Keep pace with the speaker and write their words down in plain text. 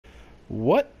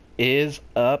What is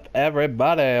up,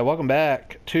 everybody? Welcome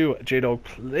back to Jdogg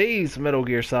Plays Metal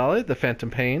Gear Solid, The Phantom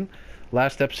Pain.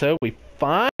 Last episode, we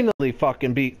finally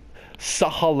fucking beat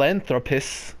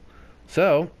Sahelanthropus.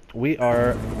 So, we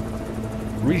are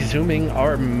resuming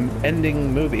our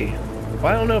ending movie. Well,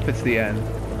 I don't know if it's the end.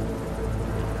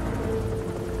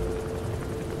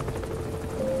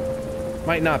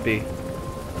 Might not be.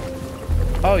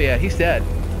 Oh yeah, he's dead.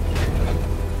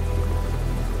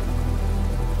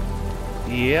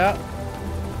 Yep.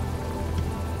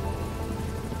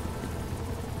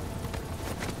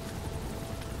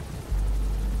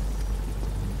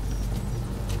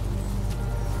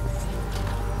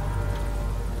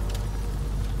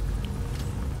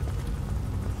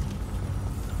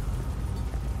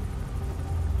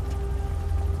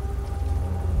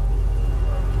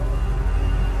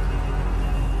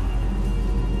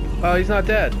 Oh, he's not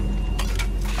dead.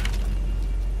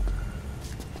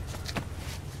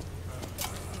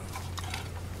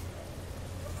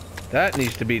 That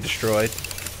needs to be destroyed.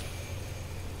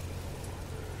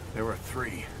 There were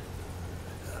 3.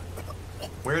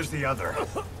 Where's the other?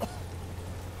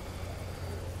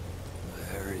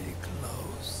 Very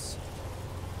close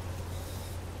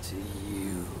to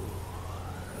you.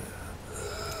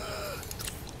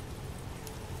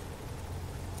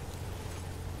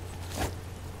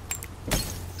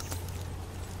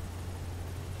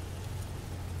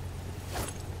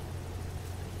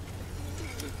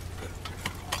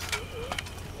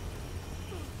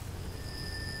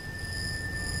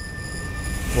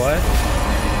 What?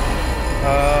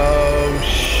 Oh,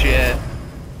 shit.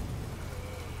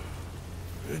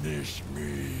 Finish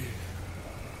me.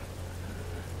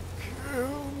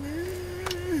 Kill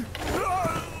me.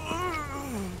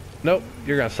 Nope,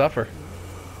 you're gonna suffer.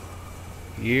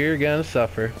 You're gonna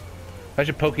suffer. I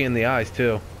should poke you in the eyes,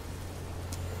 too.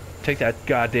 Take that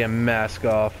goddamn mask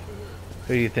off.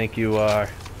 Who do you think you are?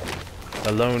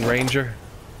 A Lone Ranger?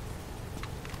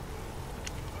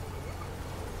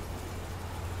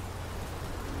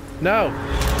 No!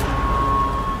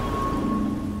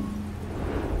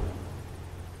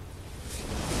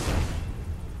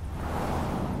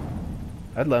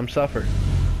 I'd let him suffer.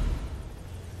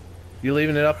 You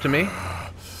leaving it up to me?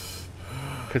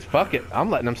 Cause fuck it, I'm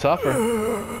letting him suffer.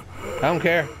 I don't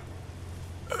care.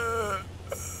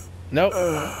 Nope.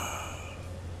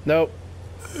 Nope.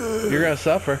 You're gonna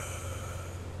suffer.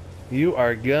 You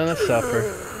are gonna suffer.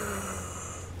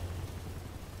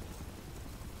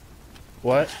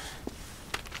 What?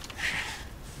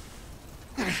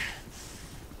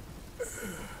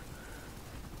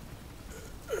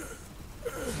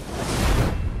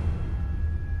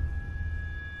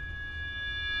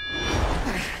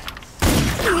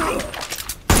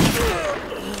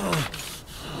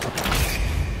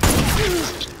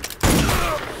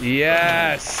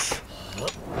 Yes!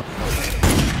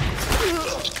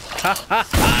 Ha ha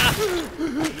ha!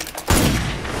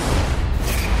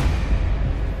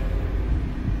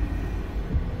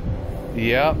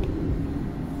 Yep.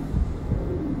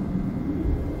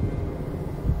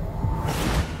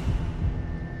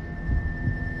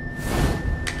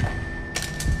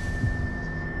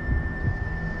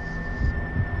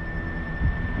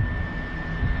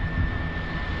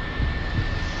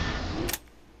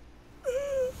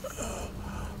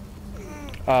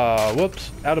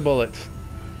 Whoops, out of bullets.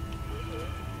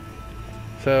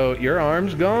 So your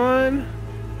arm's gone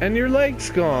and your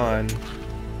leg's gone.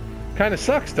 Kinda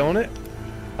sucks, don't it?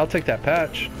 I'll take that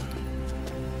patch.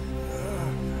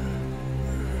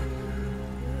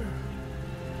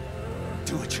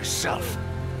 Do it yourself.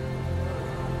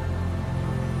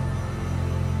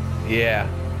 Yeah.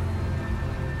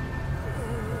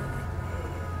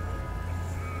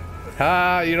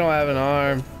 Ha, you don't have an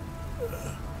arm.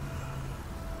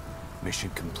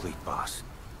 Mission complete, boss.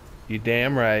 You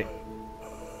damn right.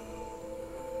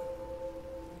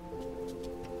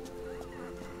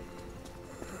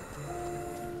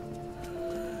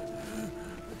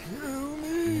 Kill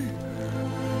me.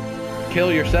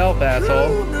 Kill yourself,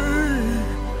 asshole.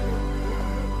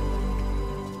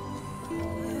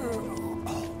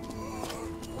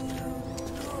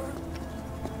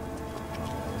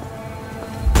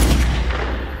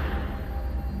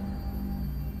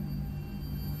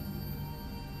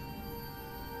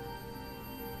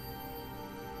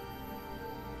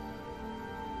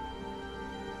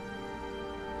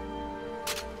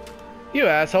 You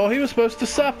asshole, he was supposed to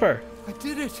suffer. I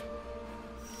did it.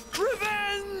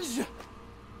 Revenge.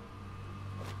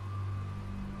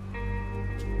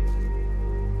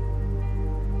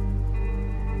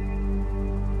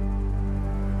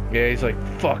 Yeah, he's like,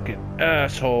 fucking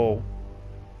asshole.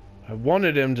 I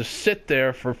wanted him to sit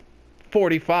there for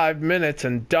 45 minutes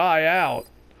and die out.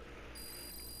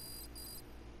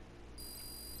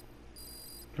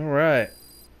 Alright.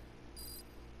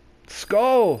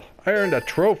 Skull! I earned a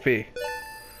trophy.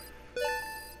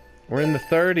 We're in the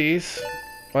 30s.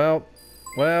 Well,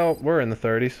 we're in the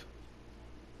 30s.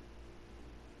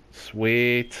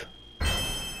 Sweet.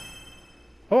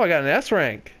 Oh, I got an S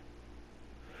rank.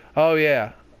 Oh,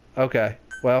 yeah. Okay.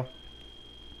 Well.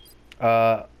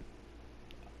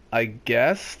 I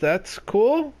guess that's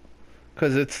cool.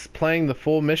 Because it's playing the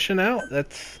full mission out.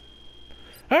 That's...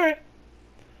 Alright.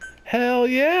 Hell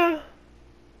yeah.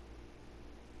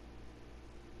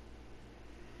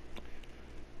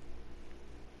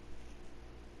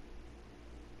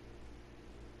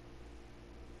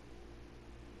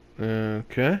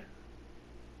 Okay.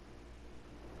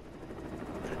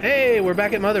 Hey, we're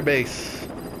back at Mother Base.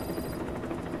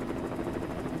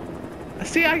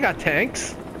 See, I got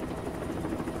tanks.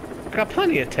 I got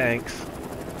plenty of tanks.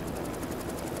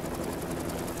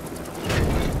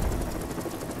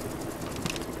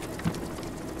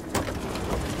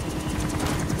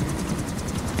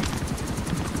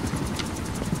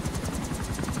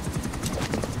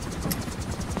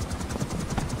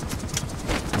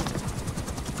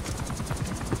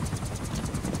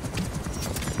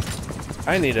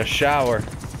 I need a shower.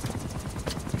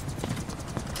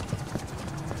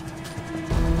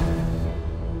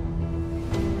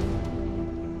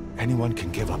 Anyone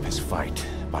can give up his fight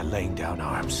by laying down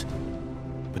arms.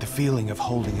 But the feeling of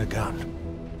holding a gun,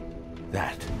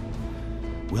 that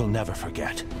we'll never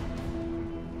forget.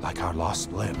 Like our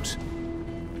lost limbs.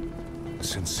 The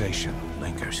sensation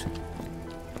lingers.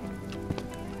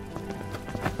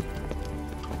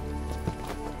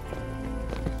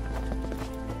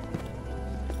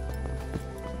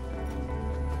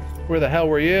 Where the hell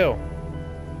were you?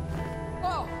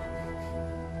 Oh.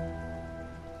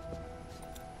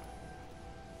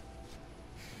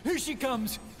 Here she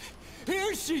comes!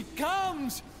 Here she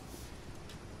comes!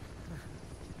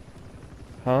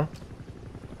 Huh?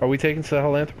 Are we taking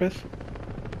Sahelanthropus?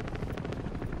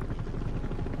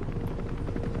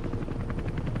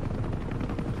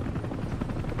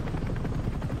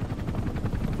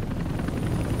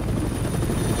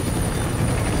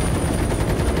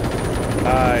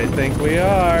 I think we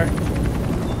are.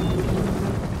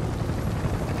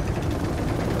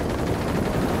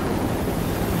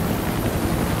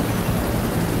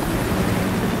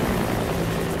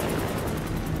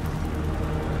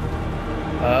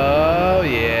 Oh,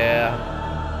 yeah.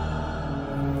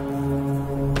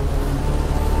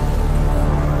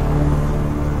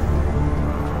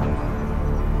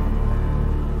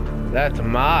 That's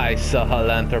my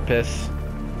Sahelanthropus.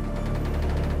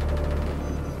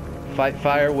 Fight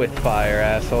fire with fire,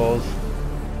 assholes.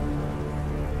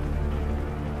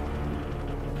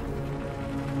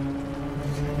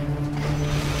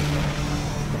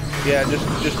 Yeah, just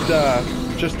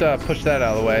push that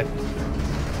out of the way.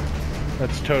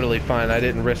 That's totally fine. I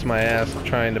didn't risk my ass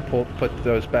trying to put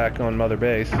those back on Mother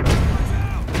Base.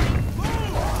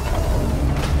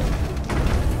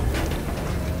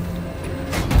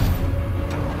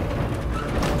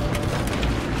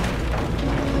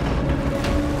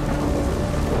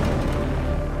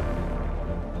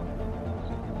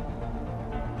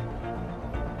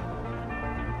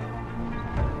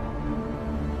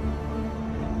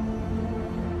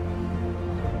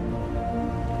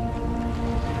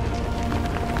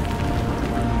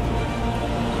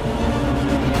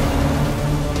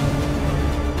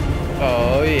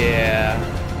 Oh yeah.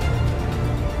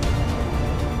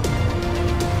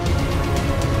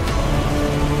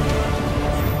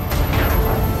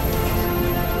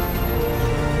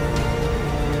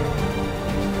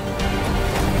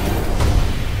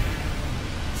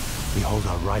 We hold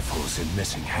our rifles in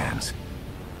missing hands.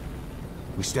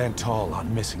 We stand tall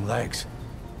on missing legs.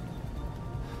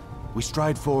 We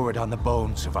stride forward on the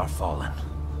bones of our fallen.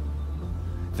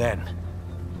 Then,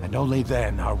 and only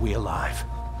then, are we alive.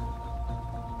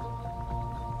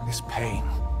 This pain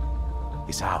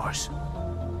is ours,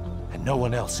 and no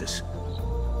one else's.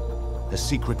 The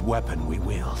secret weapon we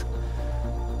wield,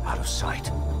 out of sight.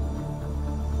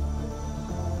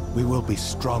 We will be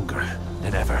stronger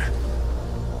than ever,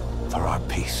 for our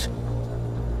peace.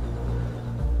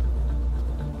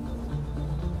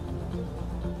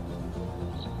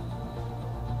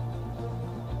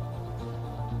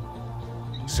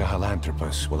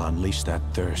 Sahelanthropus will unleash that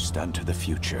thirst unto the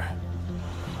future.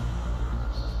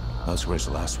 Those were his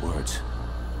last words.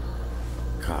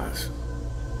 Kaz.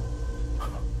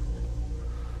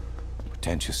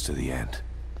 Pretentious to the end.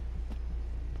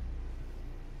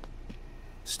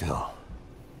 Still,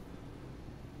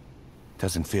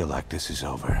 doesn't feel like this is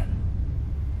over.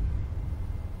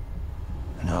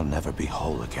 I'll never be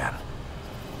whole again.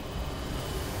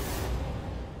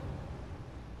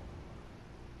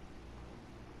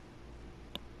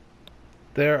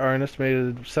 There are an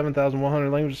estimated 7,100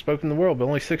 languages spoken in the world, but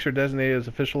only 6 are designated as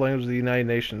official languages of the United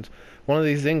Nations. One of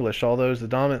these is English, although it's the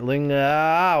dominant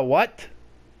lingua. What?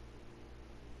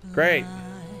 Great.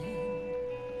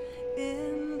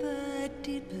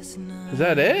 Is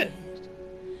that it?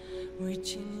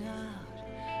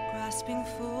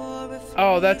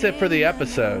 Oh, that's it for the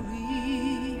episode.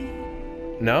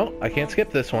 No, I can't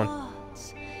skip this one.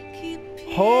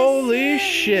 Holy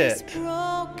shit.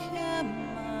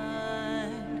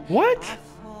 What?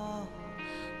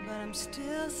 But I'm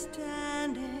still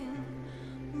standing,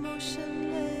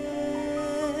 motionless.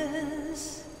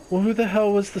 Well, who the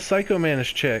hell was the Psycho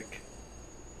Manish chick?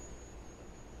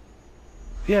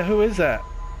 Yeah, who is that?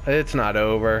 It's not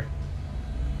over.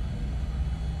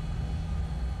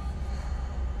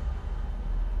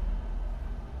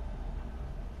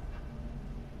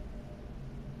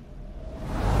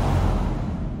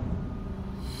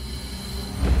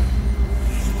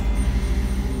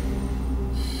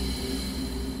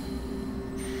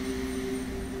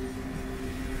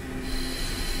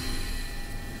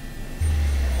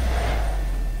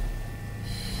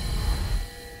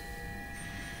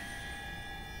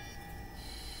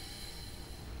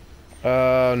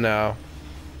 Oh no.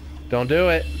 Don't do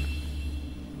it.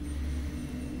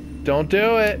 Don't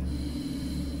do it.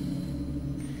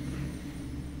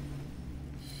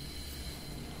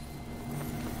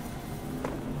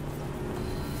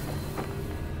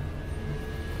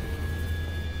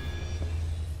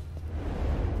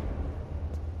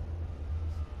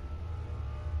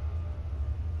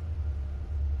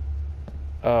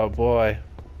 Oh boy.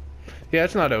 Yeah,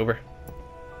 it's not over.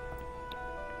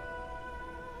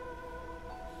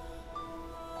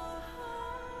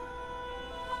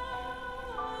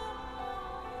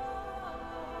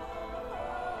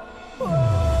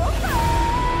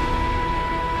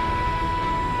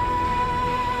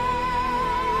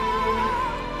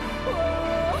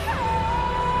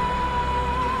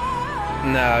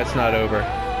 No, it's not over.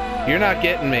 You're not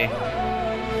getting me.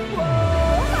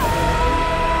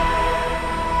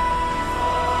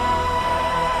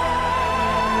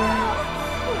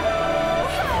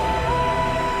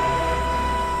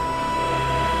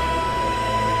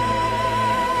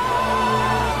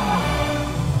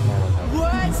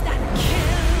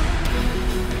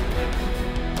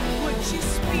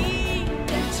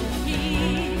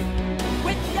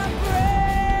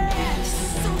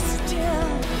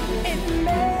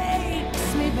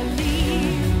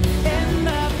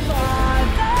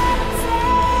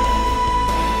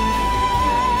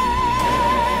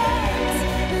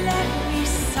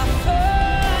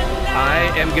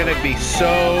 I'm gonna be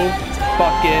so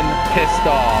fucking pissed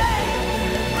off.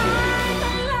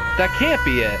 That can't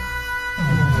be it.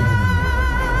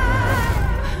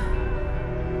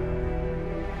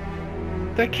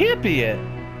 That can't be it.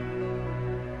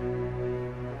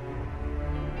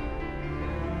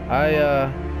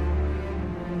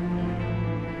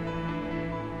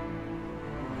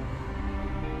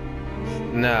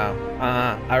 No.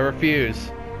 I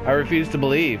refuse. I refuse to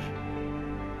believe.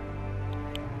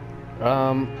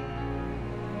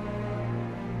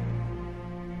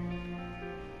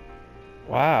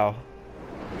 Wow.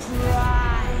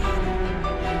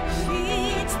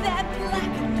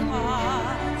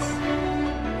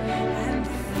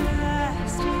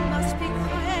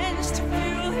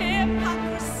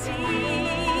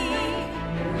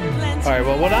 Alright,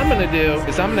 well what I'm gonna do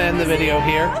is I'm gonna end the video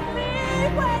here.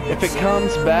 If it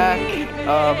comes back,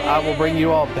 I will bring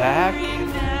you all back.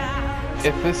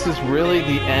 If this is really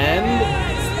the end,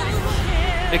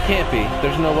 it can't be.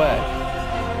 There's no way.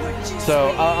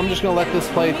 So I'm just gonna let this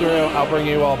play through. I'll bring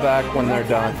you all back when they're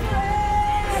done.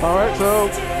 Alright, so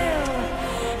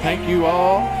thank you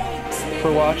all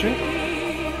for watching,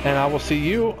 and I will see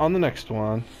you on the next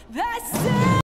one.